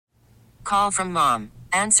Call from mom.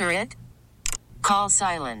 Answer it. Call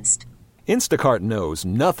silenced. Instacart knows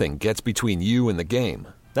nothing gets between you and the game.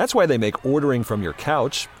 That's why they make ordering from your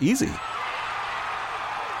couch easy.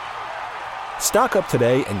 Stock up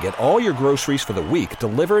today and get all your groceries for the week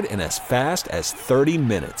delivered in as fast as 30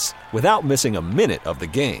 minutes without missing a minute of the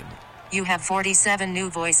game. You have 47 new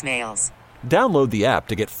voicemails. Download the app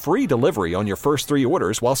to get free delivery on your first 3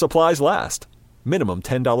 orders while supplies last. Minimum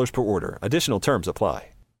 $10 per order. Additional terms apply.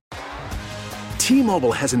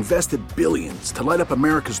 T-Mobile has invested billions to light up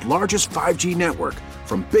America's largest 5G network,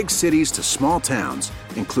 from big cities to small towns,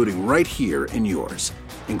 including right here in yours.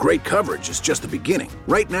 And great coverage is just the beginning.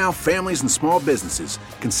 Right now, families and small businesses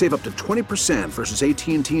can save up to 20% versus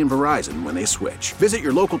AT&T and Verizon when they switch. Visit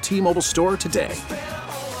your local T-Mobile store today.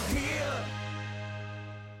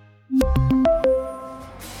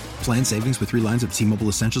 Plan savings with 3 lines of T-Mobile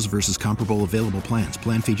Essentials versus comparable available plans.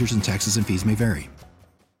 Plan features and taxes and fees may vary.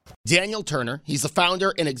 Daniel Turner, he's the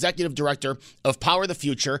founder and executive director of Power the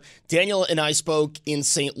Future. Daniel and I spoke in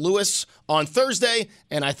St. Louis on Thursday,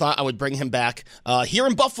 and I thought I would bring him back here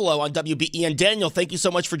in Buffalo on WBEN. Daniel, thank you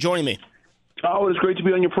so much for joining me. Oh, it's great to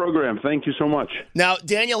be on your program. Thank you so much. Now,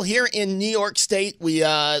 Daniel, here in New York State,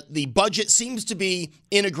 the budget seems to be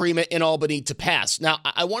in agreement in Albany to pass. Now,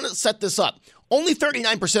 I want to set this up. Only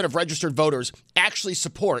 39% of registered voters actually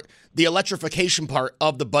support the electrification part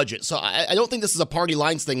of the budget. So I don't think this is a party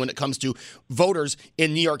lines thing when it comes to voters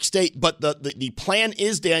in New York State. But the plan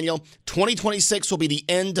is, Daniel, 2026 will be the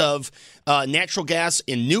end of natural gas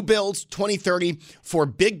in new builds, 2030 for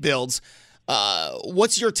big builds.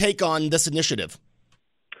 What's your take on this initiative?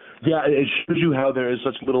 Yeah, it shows you how there is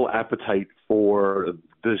such little appetite for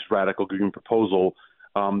this radical green proposal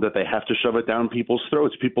that they have to shove it down people's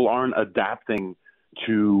throats. People aren't adapting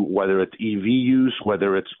to whether it's EV use,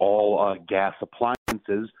 whether it's all gas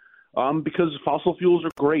appliances, because fossil fuels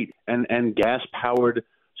are great and gas-powered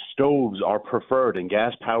stoves are preferred and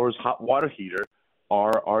gas-powered hot water heater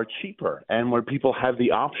are cheaper. And where people have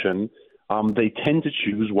the option, they tend to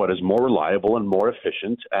choose what is more reliable and more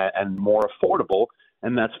efficient and more affordable,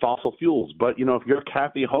 and that's fossil fuels. But, you know, if you're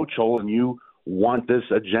Kathy Hochul and you want this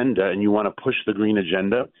agenda and you want to push the green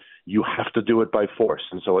agenda, you have to do it by force.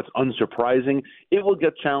 And so it's unsurprising. It will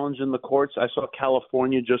get challenged in the courts. I saw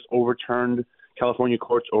California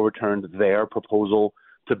courts overturned their proposal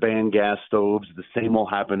to ban gas stoves. The same will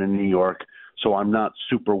happen in New York. So I'm not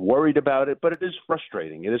super worried about it, but it is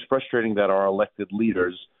frustrating. It is frustrating that our elected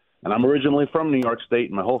leaders, and I'm originally from New York State,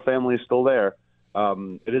 and my whole family is still there,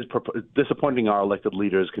 it is disappointing our elected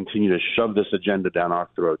leaders continue to shove this agenda down our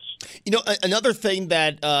throats. You know, another thing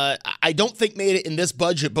that I don't think made it in this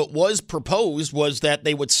budget but was proposed was that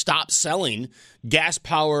they would stop selling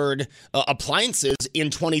gas-powered appliances in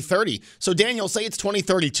 2030. So, Daniel, say it's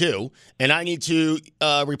 2032, and I need to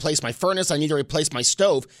replace my furnace, I need to replace my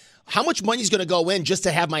stove. How much money is going to go in just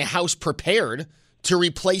to have my house prepared to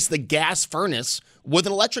replace the gas furnace with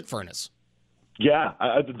an electric furnace? Yeah,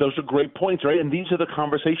 those are great points, right? And these are the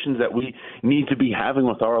conversations that we need to be having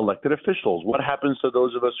with our elected officials. What happens to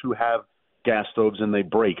those of us who have gas stoves and they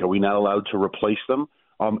break? Are we not allowed to replace them?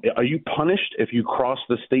 Are you punished if you cross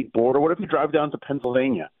the state border? What if you drive down to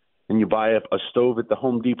Pennsylvania and you buy a stove at the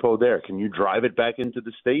Home Depot there? Can you drive it back into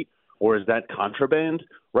the state, or is that contraband?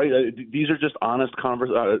 Right? These are just honest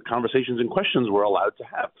conversations and questions we're allowed to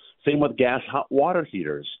have. Same with gas hot water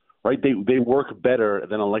heaters. Right, they work better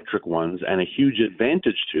than electric ones, and a huge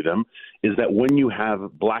advantage to them is that when you have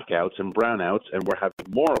blackouts and brownouts, and we're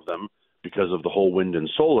having more of them because of the whole wind and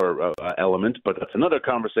solar element, but that's another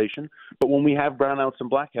conversation. But when we have brownouts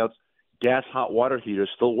and blackouts, gas hot water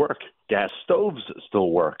heaters still work. Gas stoves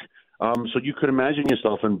still work. So you could imagine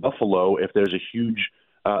yourself in Buffalo if there's a huge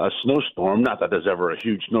a snowstorm, not that there's ever a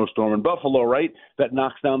huge snowstorm in Buffalo, right, that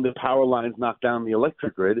knocks down the power lines, knock down the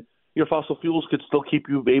electric grid. Your fossil fuels could still keep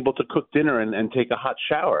you able to cook dinner and take a hot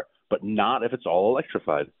shower, but not if it's all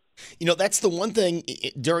electrified. You know, that's the one thing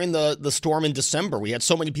during the storm in December. We had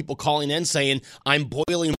so many people calling in saying, I'm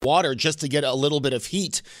boiling water just to get a little bit of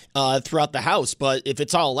heat throughout the house. But if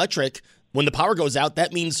it's all electric, when the power goes out,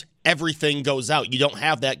 that means everything goes out. You don't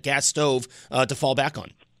have that gas stove to fall back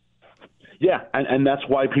on. Yeah, and that's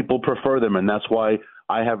why people prefer them. And that's why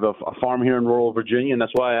I have a farm here in rural Virginia, and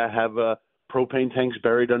that's why I have propane tanks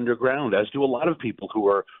buried underground, as do a lot of people who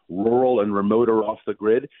are rural and remote or off the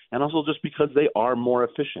grid, and also just because they are more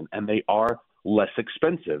efficient and they are less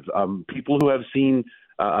expensive. People who have seen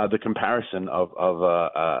the comparison of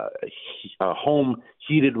a home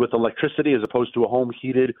heated with electricity as opposed to a home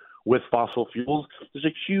heated with fossil fuels, there's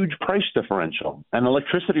a huge price differential, and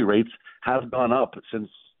electricity rates have gone up since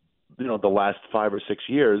the last 5 or 6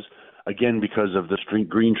 years. again, because of the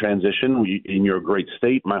green transition. In your great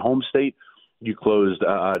state, my home state, you closed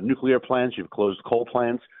nuclear plants, you've closed coal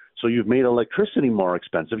plants, so you've made electricity more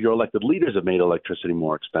expensive. Your elected leaders have made electricity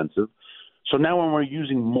more expensive. So now when we're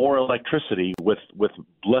using more electricity with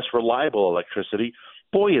less reliable electricity,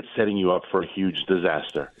 boy, it's setting you up for a huge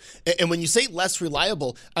disaster. And when you say less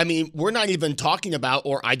reliable, I mean, we're not even talking about,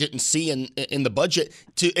 or I didn't see in the budget,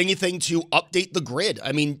 to anything to update the grid.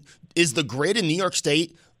 I mean, is the grid in New York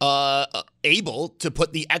State able to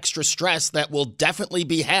put the extra stress that will definitely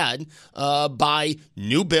be had by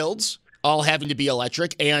new builds all having to be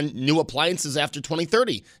electric and new appliances after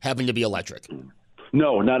 2030 having to be electric?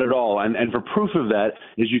 No, not at all. And for proof of that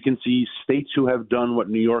is you can see states who have done what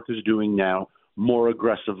New York is doing now more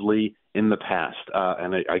aggressively in the past.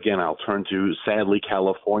 Again, I'll turn to, sadly,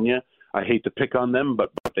 California. I hate to pick on them,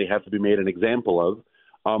 but they have to be made an example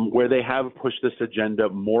of, where they have pushed this agenda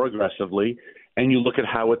more aggressively. And you look at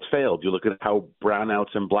how it's failed. You look at how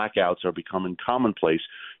brownouts and blackouts are becoming commonplace.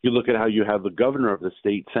 You look at how you have the governor of the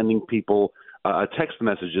state sending people text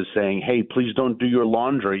messages saying, hey, please don't do your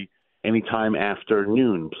laundry anytime after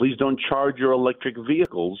noon. Please don't charge your electric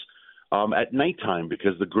vehicles at nighttime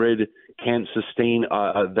because the grid can't sustain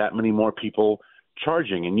that many more people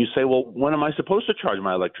charging. And you say, well, when am I supposed to charge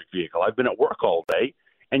my electric vehicle? I've been at work all day.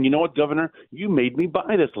 And you know what, Governor? You made me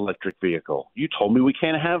buy this electric vehicle. You told me we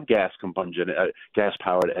can't have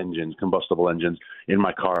gas-powered engines, combustible engines in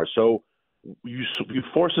my car. So you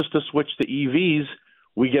force us to switch to EVs.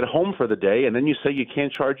 We get home for the day, and then you say you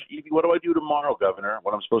can't charge EV. What do I do tomorrow, Governor,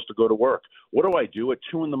 when I'm supposed to go to work? What do I do at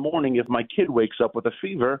 2 in the morning if my kid wakes up with a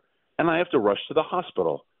fever and I have to rush to the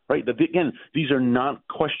hospital? Right? Again, these are not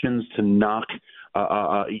questions to knock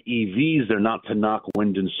EVs. They're not to knock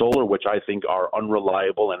wind and solar, which I think are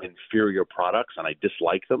unreliable and inferior products, and I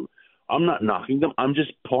dislike them. I'm not knocking them. I'm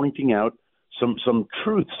just pointing out some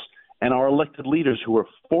truths. And our elected leaders who are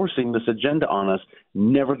forcing this agenda on us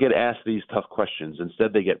never get asked these tough questions.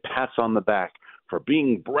 Instead, they get pats on the back for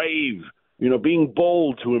being brave, being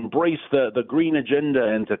bold to embrace the green agenda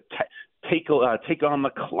and to take on the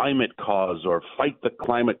climate cause or fight the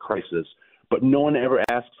climate crisis. But no one ever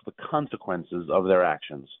asks the consequences of their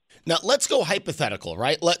actions. Now, let's go hypothetical,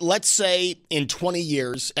 right? Let's say in 20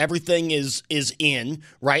 years, everything is in,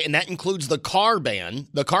 right? And that includes the car ban,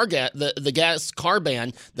 the gas car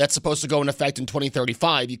ban that's supposed to go in effect in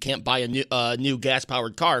 2035. You can't buy a new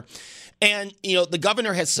gas-powered car. And, the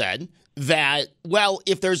governor has said that, well,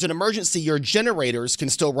 if there's an emergency, your generators can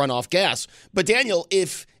still run off gas. But, Daniel,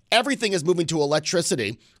 if everything is moving to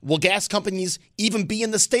electricity, will gas companies even be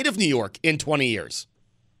in the state of New York in 20 years?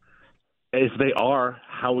 If they are,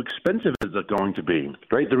 how expensive is it going to be,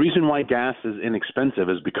 right? The reason why gas is inexpensive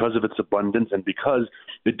is because of its abundance and because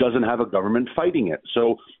it doesn't have a government fighting it.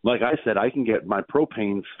 So, like I said, I can get my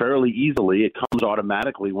propane fairly easily. It comes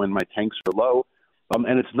automatically when my tanks are low,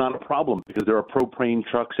 and it's not a problem because there are propane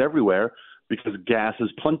trucks everywhere because gas is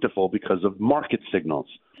plentiful because of market signals.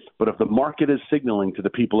 But if the market is signaling to the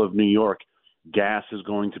people of New York, gas is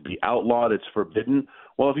going to be outlawed, it's forbidden,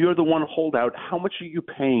 well, if you're the one holdout, how much are you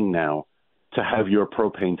paying now to have your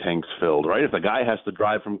propane tanks filled, right? If the guy has to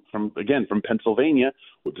drive from Pennsylvania,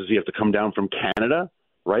 does he have to come down from Canada,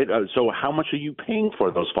 right? So how much are you paying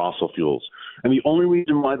for those fossil fuels? And the only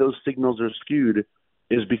reason why those signals are skewed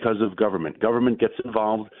is because of government. Government gets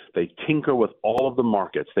involved. They tinker with all of the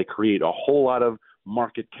markets. They create a whole lot of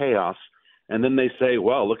market chaos. And then they say,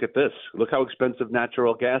 well, look at this. Look how expensive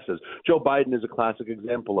natural gas is. Joe Biden is a classic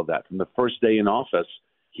example of that. From the first day in office,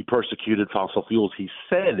 he persecuted fossil fuels. He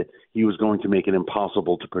said he was going to make it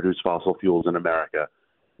impossible to produce fossil fuels in America.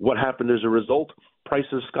 What happened as a result?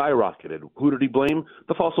 Prices skyrocketed. Who did he blame?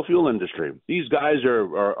 The fossil fuel industry. These guys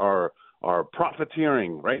are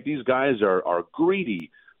profiteering, right? These guys are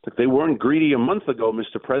greedy. But they weren't greedy a month ago,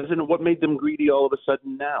 Mr. President. What made them greedy all of a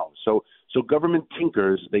sudden now? So government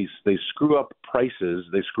tinkers, they screw up prices,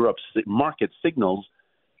 they screw up market signals,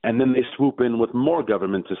 and then they swoop in with more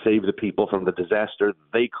government to save the people from the disaster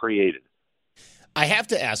they created. I have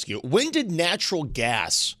to ask you, when did natural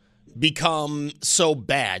gas become so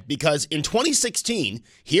bad? Because in 2016,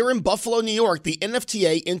 here in Buffalo, New York, the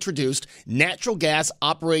NFTA introduced natural gas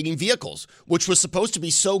operating vehicles, which was supposed to be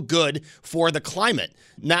so good for the climate.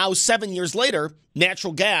 Now, 7 years later,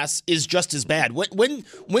 natural gas is just as bad. When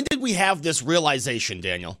did we have this realization,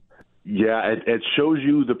 Daniel? Yeah, it shows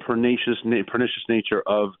you the pernicious nature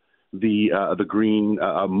of the green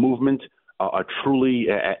movement, a truly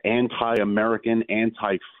anti-American,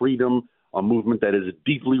 anti-freedom, a movement that is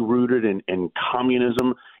deeply rooted in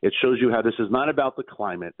communism. It shows you how this is not about the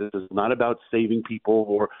climate. This is not about saving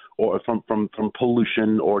people or from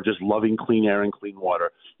pollution or just loving clean air and clean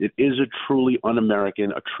water. It is a truly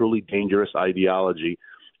un-American, a truly dangerous ideology.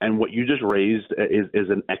 And what you just raised is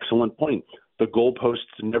an excellent point. The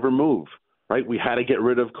goalposts never move, right? We had to get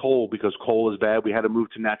rid of coal because coal is bad. We had to move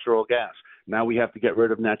to natural gas. Now we have to get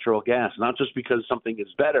rid of natural gas, not just because something is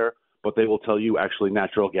better, but they will tell you actually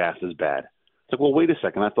natural gas is bad. It's like, well, wait a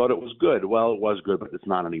second. I thought it was good. Well, it was good, but it's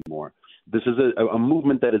not anymore. This is a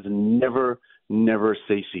movement that is never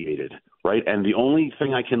satiated, right? And the only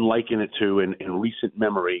thing I can liken it to in recent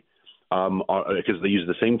memory, because they use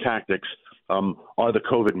the same tactics, are the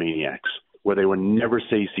COVID maniacs, where they were never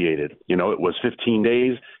satiated. You know, it was 15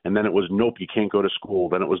 days, and then it was, nope, you can't go to school.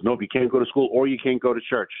 Then it was, nope, you can't go to school or you can't go to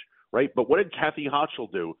church, right? But what did Kathy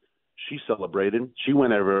Hochul do? She celebrated. She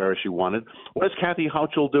went everywhere she wanted. What is Kathy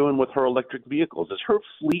Hochul doing with her electric vehicles? Is her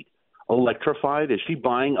fleet electrified? Is she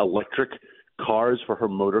buying electric cars for her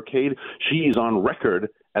motorcade? She is on record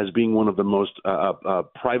as being one of the most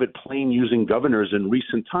private plane-using governors in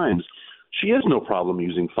recent times. She has no problem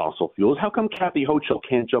using fossil fuels. How come Kathy Hochul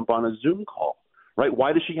can't jump on a Zoom call, right?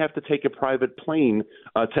 Why does she have to take a private plane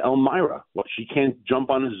to Elmira? Well, she can't jump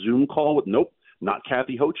on a Zoom call with, nope, not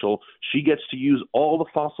Kathy Hochul. She gets to use all the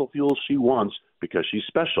fossil fuels she wants because she's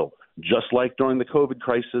special. Just like during the COVID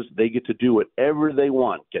crisis, they get to do whatever they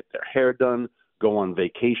want, get their hair done, go on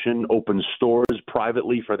vacation, open stores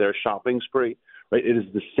privately for their shopping spree, right? It is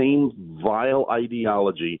the same vile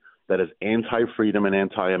ideology that is anti-freedom and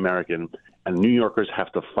anti-American, and New Yorkers have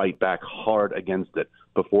to fight back hard against it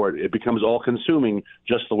before it becomes all-consuming,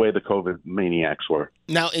 just the way the COVID maniacs were.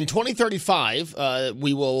 Now, in 2035,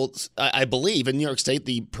 we will, I believe, in New York State,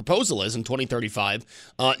 the proposal is in 2035,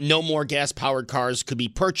 no more gas-powered cars could be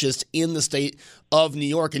purchased in the state of New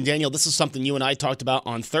York. And Daniel, this is something you and I talked about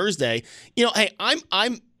on Thursday. You know, hey,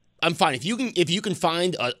 I'm fine if you can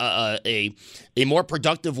find a more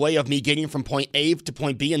productive way of me getting from point A to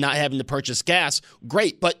point B and not having to purchase gas.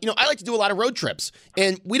 Great, but you know I like to do a lot of road trips,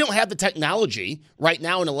 and we don't have the technology right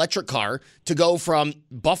now in an electric car to go from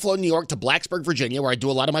Buffalo, New York to Blacksburg, Virginia, where I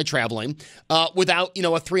do a lot of my traveling, without a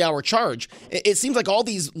 3-hour charge. It seems like all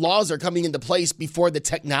these laws are coming into place before the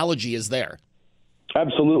technology is there.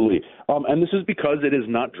 Absolutely, and this is because it is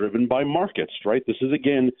not driven by markets, right? This is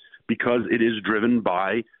again because it is driven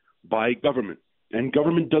by government, and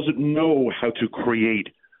government doesn't know how to create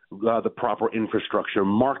the proper infrastructure.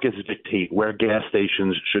 Markets dictate where gas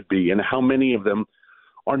stations should be and how many of them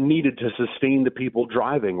are needed to sustain the people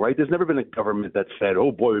driving, right? There's never been a government that said,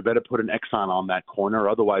 oh boy, we better put an Exxon on that corner,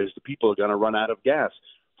 otherwise the people are going to run out of gas.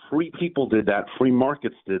 Free people did that. Free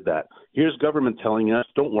markets did that. Here's government telling us,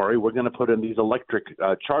 don't worry, we're going to put in these electric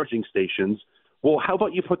charging stations. Well, how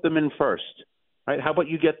about you put them in first? Right? How about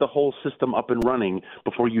you get the whole system up and running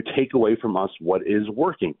before you take away from us what is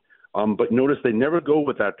working? But notice they never go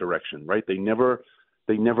with that direction, right? They never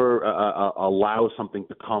allow something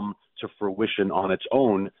to come to fruition on its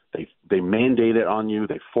own. They mandate it on you,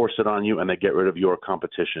 they force it on you, and they get rid of your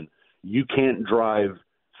competition. You can't drive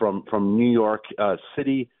from New York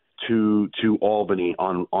City to Albany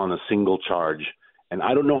on a single charge. And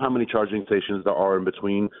I don't know how many charging stations there are in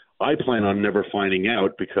between. I plan on never finding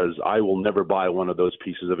out because I will never buy one of those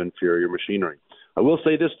pieces of inferior machinery. I will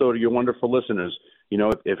say this, though, to your wonderful listeners.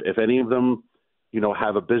 If any of them,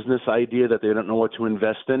 have a business idea that they don't know what to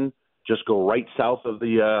invest in, just go right south of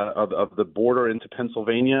the border into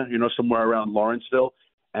Pennsylvania, somewhere around Lawrenceville,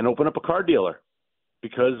 and open up a car dealer.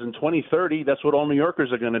 Because in 2030, that's what all New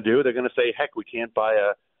Yorkers are going to do. They're going to say, heck, we can't buy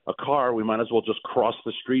a car. We might as well just cross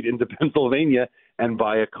the street into Pennsylvania and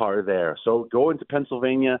buy a car there. So go into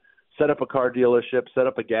Pennsylvania, set up a car dealership, set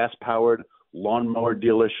up a gas-powered lawnmower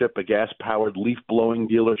dealership, a gas-powered leaf-blowing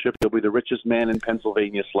dealership. You'll be the richest man in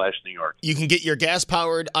Pennsylvania/New York. You can get your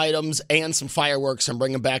gas-powered items and some fireworks and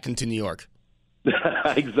bring them back into New York.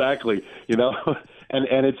 Exactly.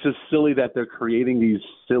 And it's just silly that they're creating these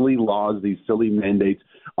silly laws, these silly mandates.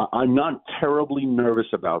 I'm not terribly nervous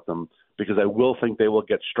about them because I will think they will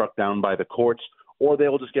get struck down by the courts, or they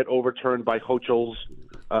will just get overturned by Hochul's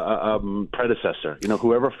predecessor.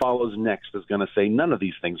 Whoever follows next is going to say none of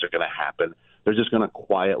these things are going to happen. They're just going to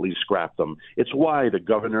quietly scrap them. It's why the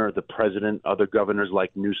governor, the president, other governors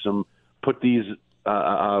like Newsom put these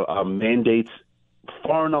mandates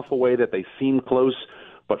far enough away that they seem close,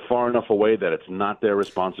 but far enough away that it's not their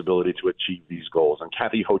responsibility to achieve these goals. And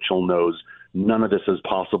Kathy Hochul knows none of this is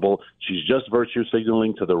possible. She's just virtue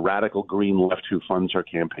signaling to the radical green left who funds her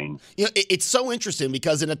campaign. You know, it's so interesting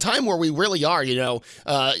because in a time where we really are,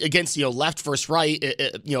 against, left versus right,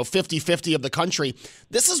 50-50 of the country,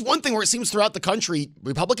 this is one thing where it seems throughout the country,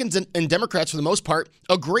 Republicans and Democrats, for the most part,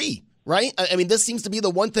 agree, right? I mean, this seems to be the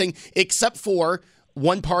one thing, except for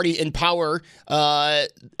one party in power,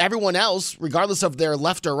 everyone else, regardless of their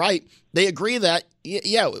left or right, they agree that,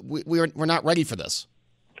 we're not ready for this.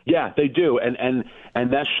 Yeah, they do. And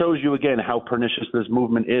that shows you, again, how pernicious this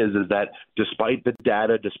movement is that despite the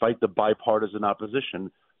data, despite the bipartisan opposition,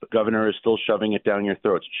 the governor is still shoving it down your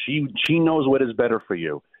throats. She knows what is better for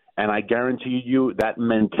you. And I guarantee you that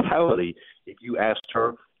mentality, if you asked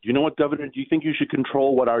her, you know what, Governor, do you think you should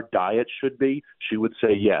control what our diet should be? She would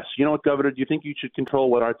say yes. You know what, Governor, do you think you should control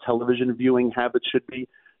what our television viewing habits should be?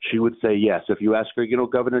 She would say yes. If you ask her,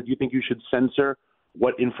 Governor, do you think you should censor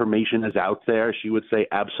what information is out there? She would say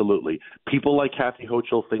absolutely. People like Kathy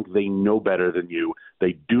Hochul think they know better than you.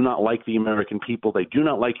 They do not like the American people. They do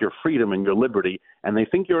not like your freedom and your liberty, and they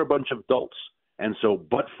think you're a bunch of dolts. And so,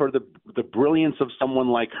 but for the brilliance of someone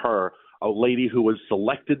like her, a lady who was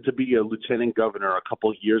selected to be a lieutenant governor a couple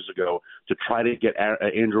of years ago to try to get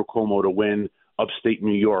Andrew Cuomo to win upstate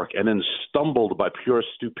New York and then stumbled by pure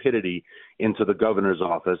stupidity into the governor's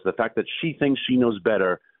office, the fact that she thinks she knows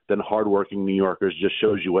better than hardworking New Yorkers just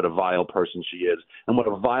shows you what a vile person she is and what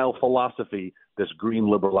a vile philosophy this green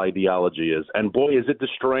liberal ideology is. And boy, is it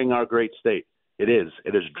destroying our great state. It is.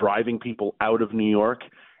 It is driving people out of New York.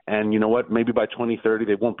 And you know what? Maybe by 2030,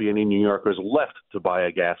 there won't be any New Yorkers left to buy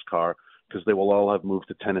a gas car because they will all have moved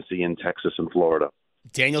to Tennessee and Texas and Florida.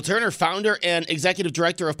 Daniel Turner, founder and executive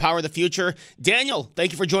director of Power the Future. Daniel,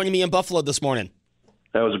 thank you for joining me in Buffalo this morning.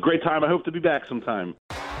 That was a great time. I hope to be back sometime.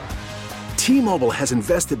 T-Mobile has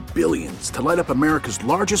invested billions to light up America's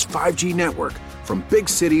largest 5G network, from big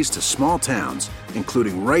cities to small towns,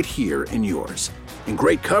 including right here in yours. And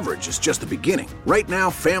great coverage is just the beginning. Right now,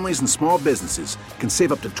 families and small businesses can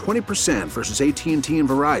save up to 20% versus AT&T and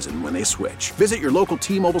Verizon when they switch. Visit your local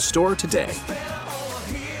T-Mobile store today.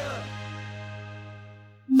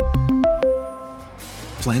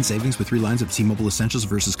 Plan savings with 3 lines of T-Mobile Essentials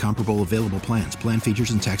versus comparable available plans. Plan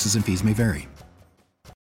features and taxes and fees may vary.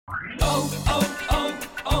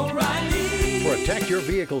 Protect your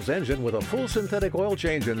vehicle's engine with a full synthetic oil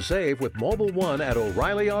change and save with Mobil 1 at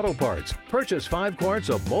O'Reilly Auto Parts. Purchase 5 quarts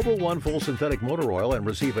of Mobil 1 full synthetic motor oil and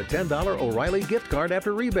receive a $10 O'Reilly gift card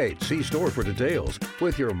after rebate. See store for details.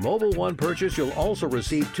 With your Mobil 1 purchase, you'll also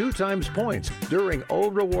receive 2 times points during O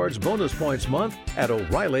Rewards Bonus Points Month at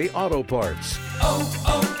O'Reilly Auto Parts.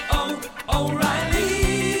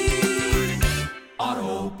 O'Reilly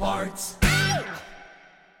Auto Parts.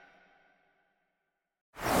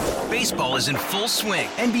 Baseball is in full swing.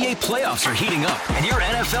 NBA playoffs are heating up, and your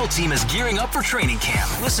NFL team is gearing up for training camp.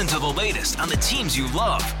 Listen to the latest on the teams you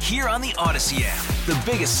love here on the Odyssey app. The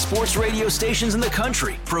biggest sports radio stations in the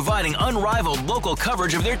country, providing unrivaled local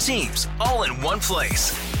coverage of their teams, all in one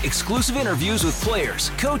place. Exclusive interviews with players,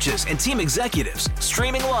 coaches, and team executives,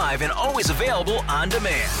 streaming live and always available on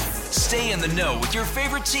demand. Stay in the know with your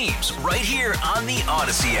favorite teams right here on the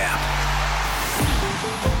Odyssey app.